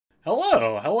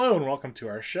Hello, and welcome to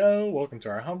our show. Welcome to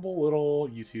our humble little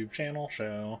YouTube channel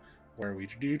show where we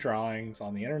do drawings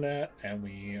on the internet and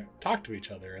we talk to each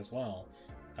other as well.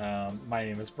 My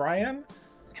name is Bryan,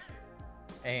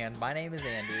 and my name is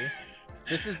Andy.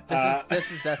 This is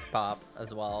Deskpop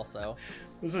as well. So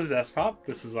this is Deskpop.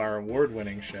 This is our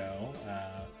award-winning show.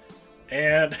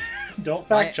 And don't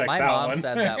fact check that one. My mom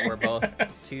said that we're both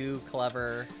two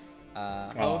clever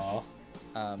hosts.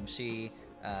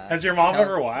 Has your mom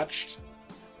ever watched?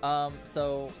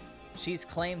 So she's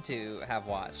claimed to have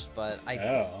watched, but I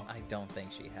don't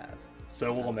think she has.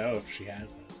 So we'll know if she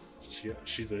hasn't. If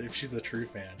she's a true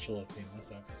fan, she'll have seen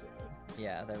this episode.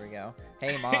 Yeah, there we go.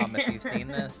 Hey mom, if you've seen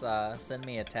this, send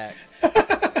me a text,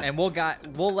 and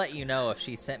we'll let you know if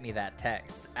she sent me that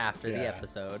text after the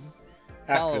episode.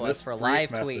 Follow us for live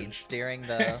tweets during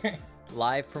the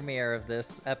live premiere of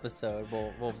this episode.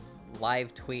 We'll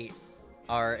live tweet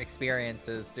our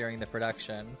experiences during the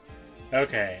production.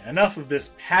 Okay, enough of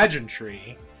this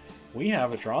pageantry. We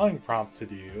have a drawing prompt to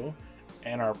do,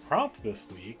 and our prompt this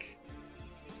week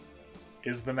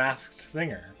is the Masked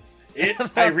Singer.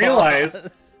 I realized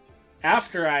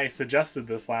after I suggested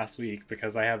this last week,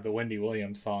 because I have the Wendy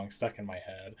Williams song stuck in my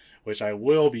head, which I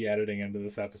will be editing into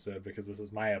this episode because this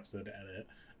is my episode to edit,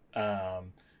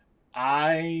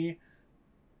 I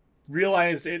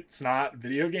realized it's not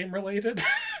video game related.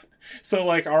 So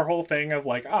like our whole thing of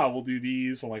like, we'll do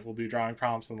these and like we'll do drawing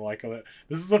prompts and like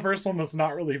this is the first one that's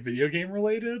not really video game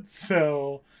related,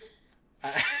 so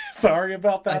sorry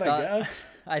about that. I guess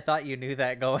I thought you knew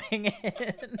that going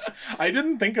in. I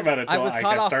didn't think about it till I was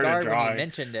caught off guard drawing. when you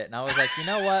mentioned it, and I was like, you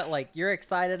know what, like, you're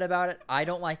excited about it. I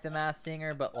don't like the Masked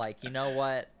Singer, but like, you know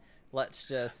what, let's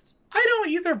just... I don't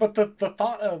either, but the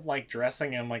thought of like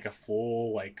dressing in like a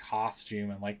full like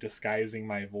costume and like disguising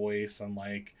my voice and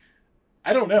like,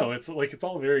 I don't know, it's like, it's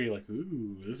all very like,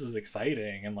 ooh, this is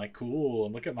exciting and like cool,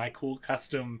 and look at my cool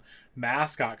custom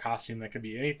mascot costume that could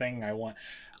be anything I want.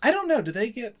 I don't know, do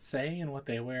they get say in what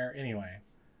they wear? Anyway.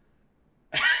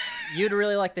 You'd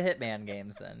really like the Hitman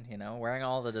games then, you know, wearing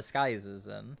all the disguises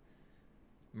and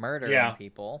murdering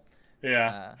people.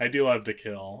 Yeah, I do love to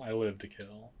kill. I live to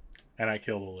kill. And I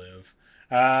kill to live.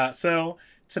 So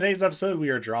today's episode we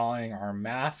are drawing our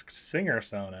Masked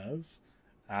Singer-Sonas.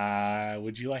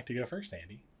 Would you like to go first,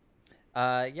 Andy?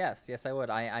 Yes I would.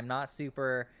 I'm not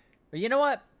super, but you know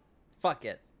what? Fuck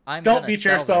it. Don't beat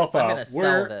yourself up. I'm gonna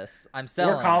sell this. I'm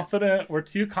selling. We're confident. We're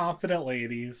two confident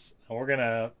ladies. And we're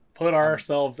gonna put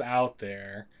ourselves out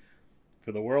there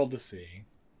for the world to see.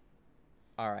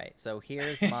 All right. So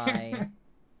here's my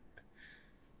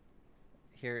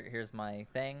here's my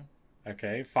thing.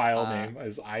 Okay. File name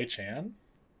is iChan.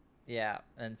 Yeah,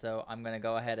 and so I'm gonna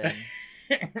go ahead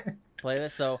and play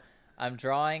this. So I'm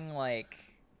drawing like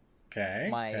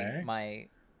my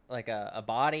like a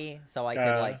body, so I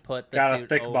could like put the suit a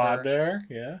thick over. bod there.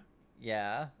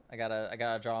 Yeah, I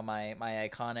gotta draw my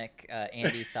iconic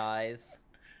Andy thighs.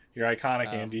 Your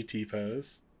iconic Andy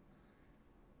T-pose.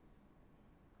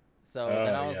 So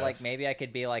then I was like, maybe I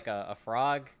could be like a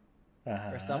frog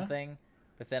or something.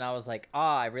 But then I was like,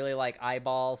 I really like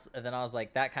eyeballs. And then I was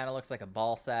like, that kind of looks like a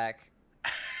ball sack.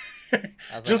 I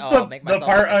was just like, I'll make the myself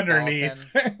part like a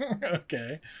underneath.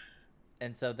 Okay.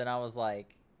 And so then I was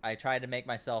like, I tried to make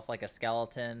myself like a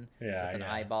skeleton with an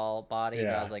eyeball body. But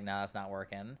I was like, nah, that's not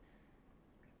working.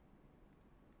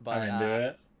 But I'm into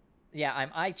it. Yeah,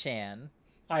 I'm iChan.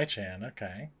 iChan,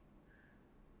 okay.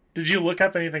 Did you look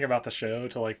up anything about the show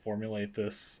to like formulate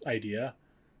this idea?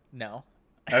 No.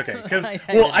 Okay,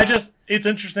 because it's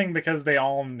interesting because they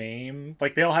all have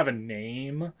a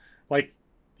name, like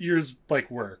yours like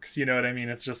works, you know what I mean?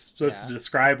 It's just supposed to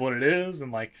describe what it is,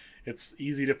 and like it's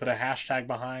easy to put a hashtag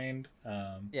behind.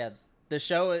 Yeah, the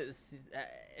show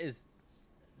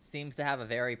seems to have a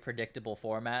very predictable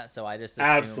format, so I just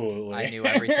assumed I knew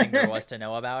everything there was to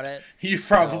know about it. You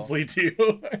probably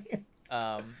do.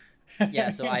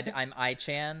 Yeah, so I'm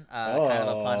iChan, kind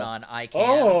of a pun on I can.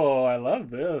 Oh, I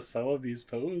love this. I love these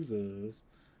poses.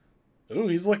 Oh,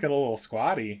 he's looking a little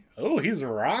squatty. Oh, he's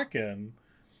rocking.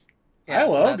 Yeah, I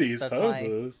love these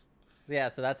poses. Yeah,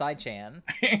 so that's iChan.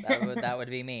 that would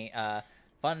be me.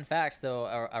 Fun fact, so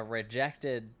a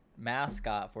rejected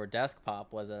mascot for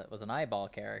Deskpop was an eyeball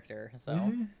character.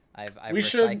 So I've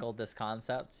recycled this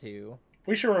concept to...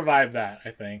 We should revive that,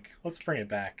 I think. Let's bring it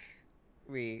back.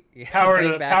 Power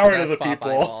to the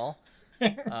people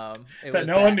that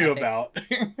no one knew about.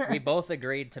 We both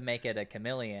agreed to make it a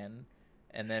chameleon,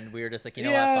 and then we were just like, you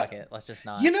know what, fuck it, let's just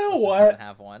not. You know what? Just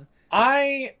have one.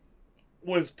 I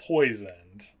was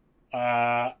poisoned.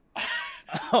 What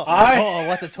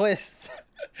the twist?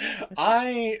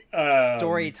 I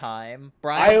Story time.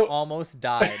 Bryan almost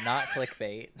died. Not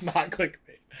clickbait. Not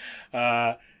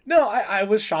clickbait. No, I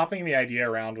was shopping the idea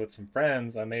around with some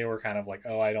friends, and they were kind of like,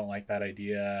 "Oh, I don't like that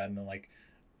idea," and then like,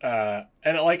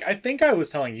 I think I was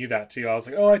telling you that too. I was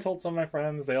like, "Oh, I told some of my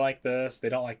friends they like this, they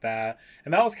don't like that,"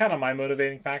 and that was kind of my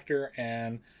motivating factor.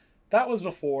 And that was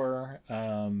before.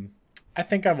 I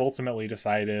think I've ultimately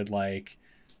decided like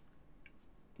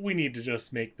we need to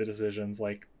just make the decisions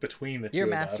like between the two of us. You're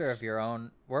master of your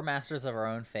own. We're masters of our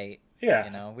own fate. Yeah,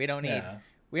 you know, we don't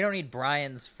need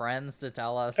Bryan's friends to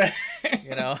tell us.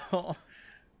 You know,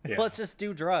 let's just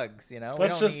do drugs. You know,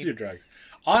 let's just do drugs.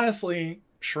 Honestly,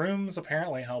 shrooms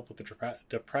apparently help with the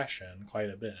depression quite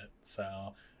a bit.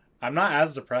 So I'm not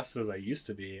as depressed as I used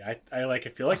to be. I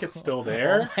feel like it's still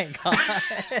there. Oh my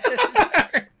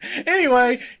god.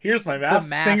 Anyway, here's my Masked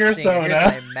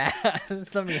Singer-Sona.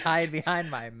 Let me hide behind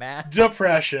my mask.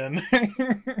 Depression.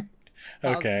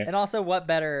 Okay. And also, what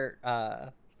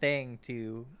better thing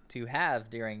to have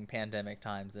during pandemic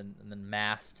times than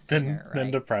Masked Singer, right?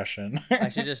 Than depression. I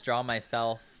should just draw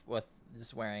myself with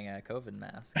just wearing a COVID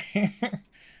mask.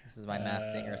 This is my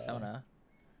Masked Singer-Sona.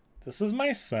 This is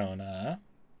my Sona.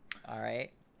 All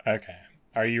right. Okay.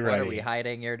 Are you ready? What are we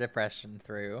hiding your depression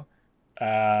through?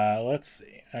 Let's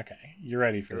see. Okay. You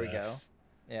ready for this? Here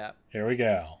we go. Yeah. Here we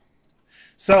go.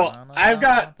 So I've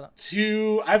got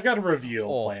a reveal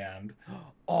planned.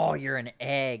 Oh, you're an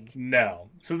egg. No.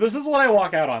 So this is what I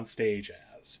walk out on stage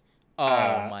as.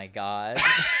 Oh my god.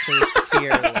 There's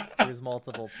tears. There's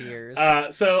multiple tears.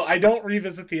 So I don't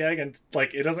revisit the egg and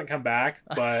like it doesn't come back,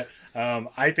 but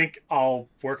I think I'll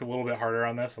work a little bit harder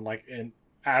on this and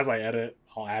as I edit,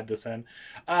 I'll add this in.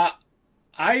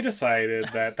 I decided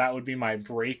that would be my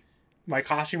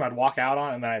costume I'd walk out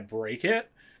on, and then I'd break it,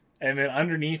 and then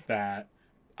underneath that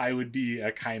I would be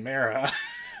a chimera.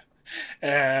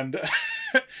 And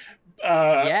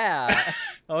yeah,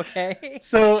 okay.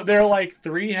 So they're like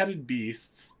 3-headed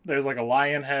beasts. There's like a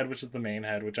lion head, which is the main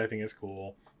head, which I think is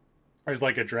cool. There's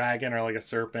like a dragon or like a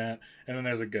serpent, and then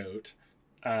there's a goat.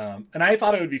 And I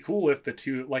thought it would be cool if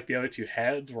the other two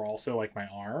heads were also like my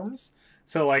arms.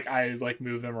 So like I like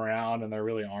move them around and they're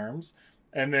really arms.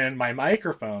 And then my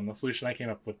microphone, the solution I came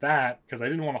up with that, because I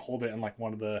didn't want to hold it in like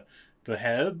one of the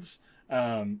heads.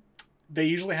 They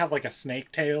usually have like a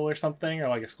snake tail or something, or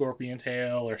like a scorpion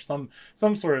tail or some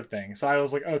sort of thing. So I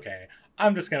was like, okay,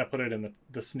 I'm just gonna put it in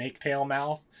the snake tail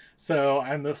mouth. So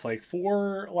I'm this like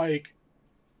 4 like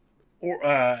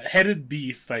headed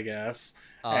beast, I guess.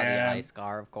 The ice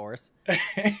scar, of course.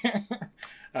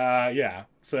 Yeah.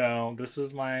 So this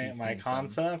is my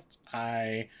concept.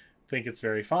 I think it's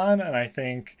very fun, and I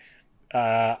think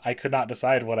I could not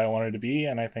decide what I wanted to be,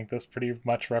 and I think this pretty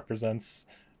much represents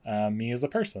me as a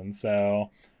person.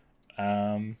 So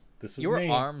this is your me.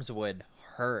 arms would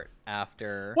hurt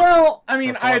after. Well, I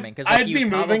mean, I'd be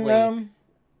moving them.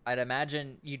 I'd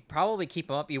imagine you'd probably keep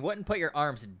them up. You wouldn't put your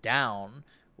arms down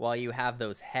while you have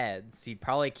those heads. You'd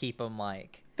probably keep them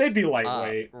like they'd be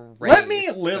lightweight.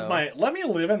 Raised, let me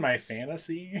live in my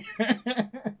fantasy.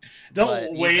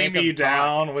 Don't weigh me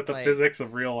down with the physics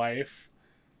of real life.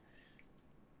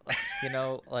 You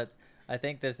know, I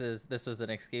think this was an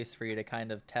excuse for you to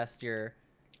kind of test your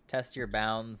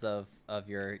bounds of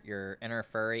your inner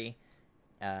furry.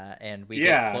 And we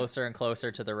get closer and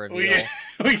closer to the reveal.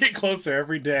 We get closer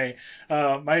every day.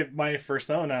 My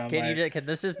fursona. Can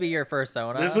this just be your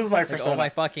fursona? This is my fursona. Oh my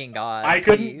fucking god! I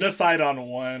couldn't decide on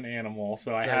one animal,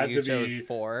 so I had to chose be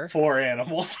 4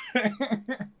 animals.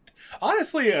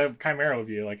 Honestly, a chimera would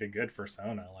be like a good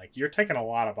fursona. Like you're taking a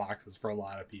lot of boxes for a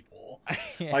lot of people.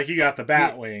 Like you got the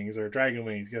bat wings or dragon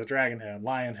wings. You got the dragon head,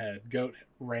 lion head, goat,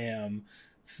 ram,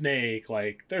 snake.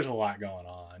 Like there's a lot going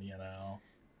on, you know.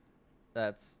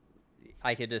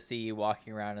 I could just see you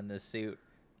walking around in this suit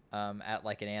at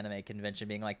like an anime convention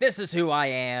being like, this is who I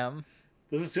am.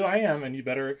 This is who I am, and you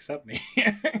better accept me.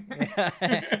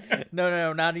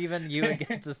 No, not even you.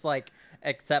 It's just like,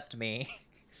 accept me.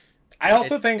 I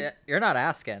also think... You're not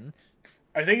asking.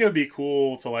 I think it would be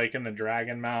cool to, like, in the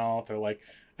dragon mouth, or, like,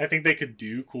 I think they could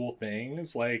do cool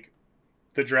things. Like,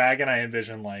 the dragon, I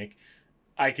envision, like,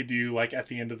 I could do, like, at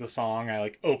the end of the song, I,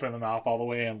 like, open the mouth all the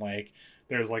way and, like,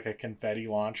 there's like a confetti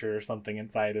launcher or something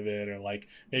inside of it, or like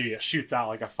maybe it shoots out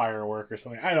like a firework or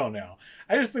something. I don't know.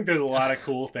 I just think there's a lot of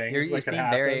cool things. You seem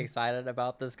very excited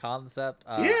about this concept.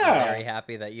 Yeah, I'm very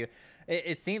happy that you.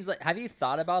 It seems like, have you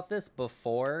thought about this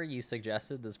before you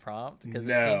suggested this prompt? Because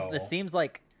it seems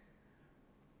like.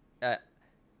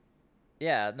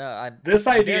 Yeah, no. I'm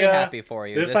very happy for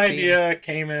you. This idea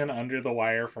came in under the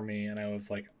wire for me, and I was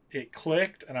like, it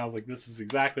clicked, and I was like, this is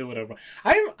exactly what I want.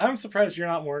 I'm surprised you're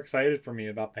not more excited for me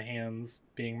about the hands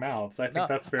being mouths. I think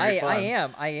that's very fun.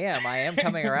 I am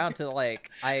coming around to like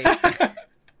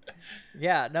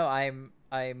yeah, no, I'm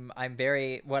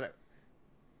very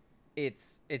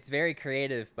it's very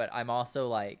creative, but I'm also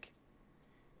like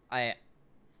I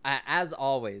as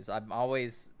always, I'm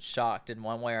always shocked in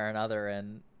one way or another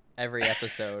in every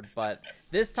episode, but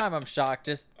this time I'm shocked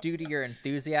just due to your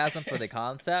enthusiasm for the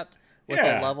concept with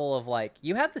a level of like,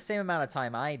 you had the same amount of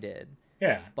time I did.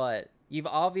 Yeah. But you've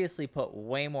obviously put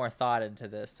way more thought into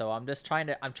this, so I'm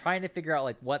trying to figure out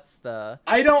like what's the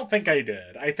I don't think I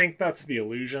did. I think that's the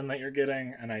illusion that you're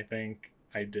getting, and I think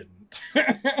I didn't.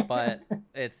 But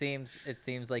it seems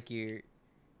like you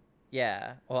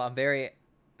well,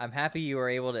 I'm happy you were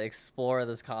able to explore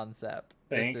this concept.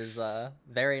 Thanks. This is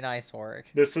very nice work.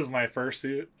 This is my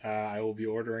fursuit. I will be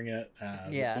ordering it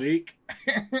this week.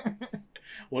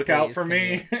 Look out for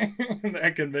me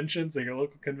at conventions, at your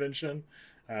local convention.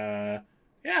 I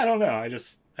don't know. I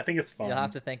think it's fun. You'll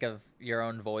have to think of your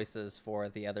own voices for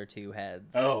the other two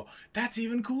heads. Oh, that's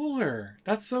even cooler.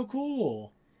 That's so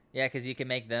cool. Yeah, because you can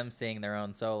make them sing their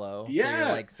own solo. Yeah. So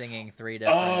you're like singing 3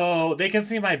 different. Oh, they can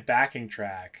see my backing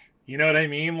track. You know what I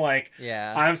mean? Like,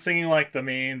 yeah, I'm singing like the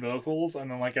main vocals, and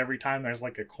then like every time there's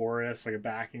like a chorus, like a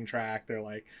backing track, they're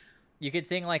like, you could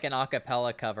sing like an a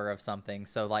cappella cover of something.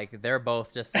 So like they're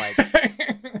both just like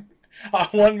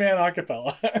one man a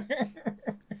cappella.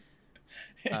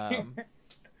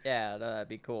 Yeah, that'd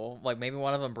be cool. Like maybe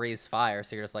one of them breathes fire,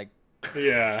 so you're just like,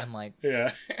 yeah, and like,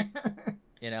 yeah,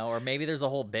 you know, or maybe there's a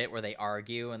whole bit where they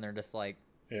argue and they're just like,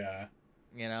 yeah,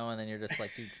 you know, and then you're just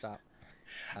like, dude, stop.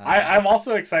 I'm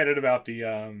also excited about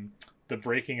the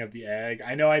breaking of the egg.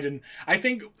 I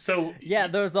think so. Yeah,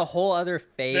 there's a whole other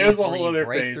phase. There's a whole other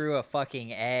break phase through a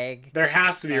fucking egg. There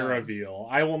has to be a reveal.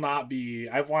 I will not be.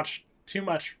 I've watched too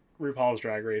much RuPaul's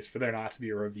Drag Race for there not to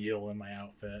be a reveal in my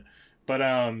outfit. But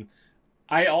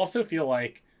I also feel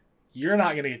like you're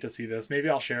not gonna get to see this. Maybe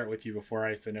I'll share it with you before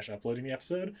I finish uploading the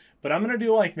episode. But I'm gonna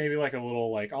do like maybe like a little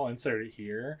like I'll insert it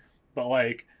here. But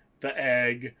like the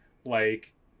egg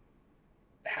like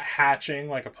hatching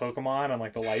like a Pokemon and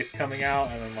like the lights coming out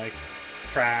and then like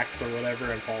cracks or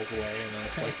whatever and falls away and then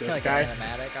it's like this like guy.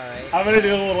 Animatic, all right. I'm gonna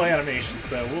do a little animation,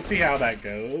 so we'll see how that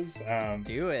goes.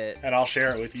 Do it, and I'll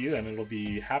share it with you, and it'll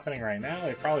be happening right now.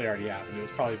 It probably already happened. It was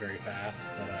probably very fast,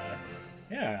 but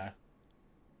yeah.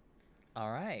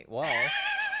 All right. Well,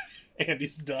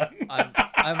 Andy's done.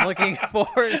 I'm looking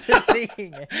forward to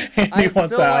seeing it. Andy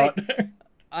wants out. Like,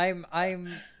 I'm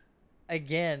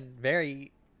again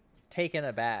very taken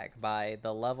aback by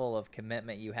the level of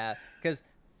commitment you have, because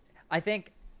I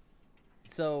think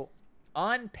so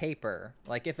on paper,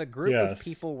 like if a group of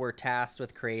people were tasked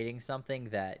with creating something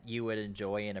that you would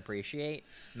enjoy and appreciate,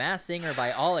 Masked Singer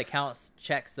by all accounts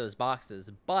checks those boxes.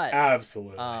 But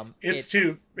absolutely,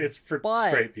 it's for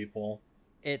straight people.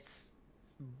 It's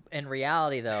in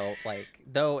reality though, like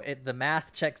the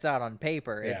math checks out on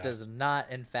paper, it does not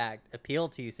in fact appeal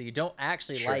to you, so you don't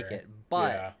actually like it.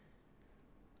 But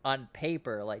on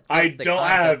paper, like just I the don't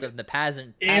concept have of the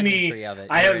pageantry of it.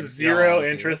 I have zero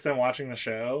interest in watching the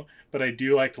show, but I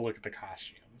do like to look at the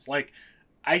costumes. Like,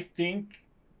 I think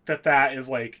that is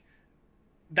like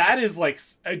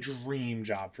a dream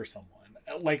job for someone.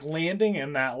 Like landing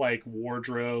in that like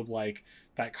wardrobe, like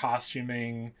that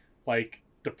costuming like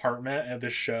department of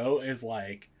this show is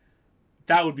like,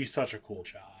 that would be such a cool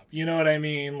job. You know what I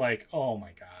mean? Like, oh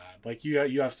my god, like you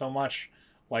have so much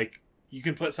like. You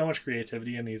can put so much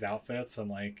creativity in these outfits, and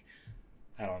like,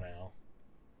 I don't know.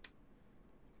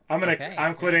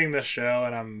 I'm quitting this show,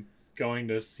 and I'm going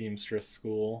to seamstress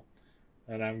school,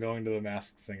 and I'm going to the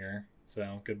Masked Singer.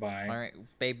 So goodbye. All right,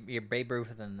 you're Babe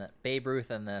Ruth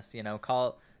in this. You know,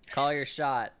 call your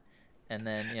shot, and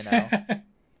then you know,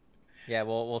 yeah,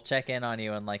 we'll check in on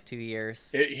you in like 2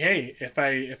 years. Hey, if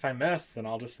I miss, then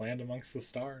I'll just land amongst the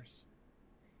stars.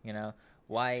 You know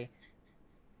why?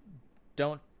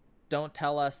 Don't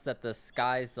tell us that the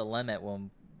sky's the limit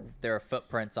when there are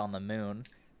footprints on the moon.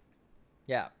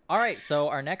 Yeah. All right. So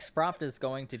our next prompt is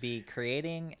going to be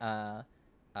creating a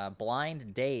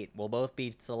blind date. We'll both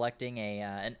be selecting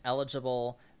an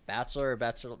eligible bachelor or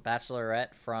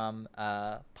bachelorette from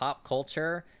pop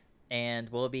culture, and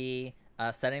we'll be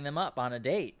setting them up on a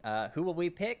date. Who will we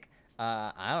pick?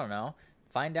 I don't know.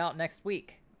 Find out next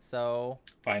week. So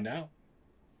find out.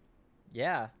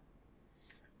 Yeah.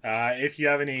 If you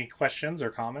have any questions or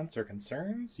comments or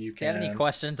concerns, you can... If you have any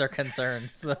questions or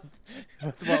concerns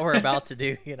with what we're about to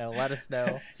do, let us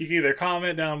know. You can either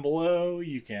comment down below,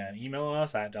 you can email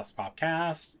us at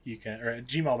deskpopcast, or at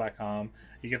gmail.com.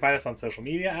 You can find us on social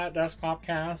media at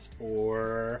deskpopcast,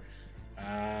 or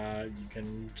you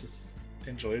can just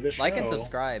enjoy the show. Like and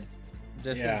subscribe.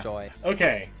 Just enjoy.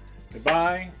 Okay.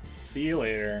 Goodbye. See you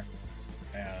later.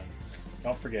 And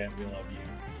don't forget, we love you.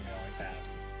 We always have.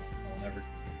 We'll never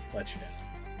let you down.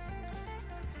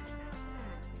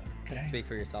 Okay. Speak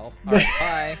for yourself. All right,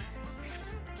 bye.